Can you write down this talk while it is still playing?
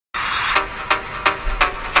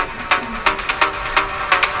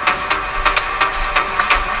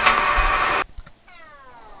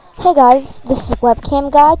Hey guys, this is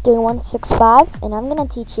Webcam Guy 3165 and I'm going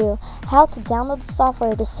to teach you how to download the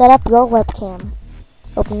software to set up your webcam.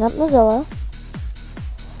 Open up Mozilla.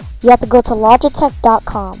 You have to go to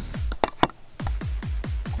logitech.com.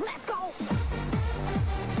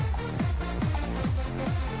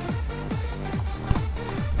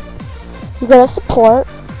 You go to support,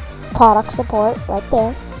 product support right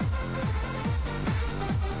there.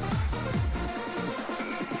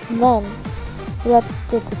 And then you have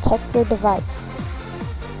to detect your device.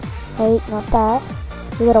 Wait, not that.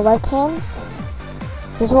 You go to webcams.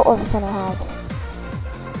 This is what webcam I have.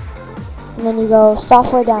 And then you go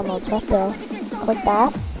software downloads right there. Click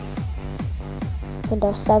that.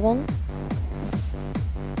 Windows 7.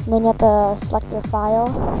 And then you have to select your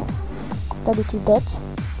file, 32 bits.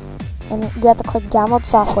 And you have to click download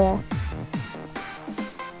software.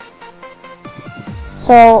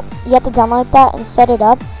 So you have to download that and set it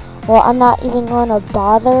up. Well, I'm not even going to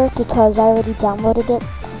bother because I already downloaded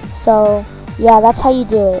it. So yeah, that's how you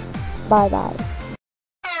do it. Bye bye.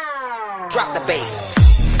 Drop the bass.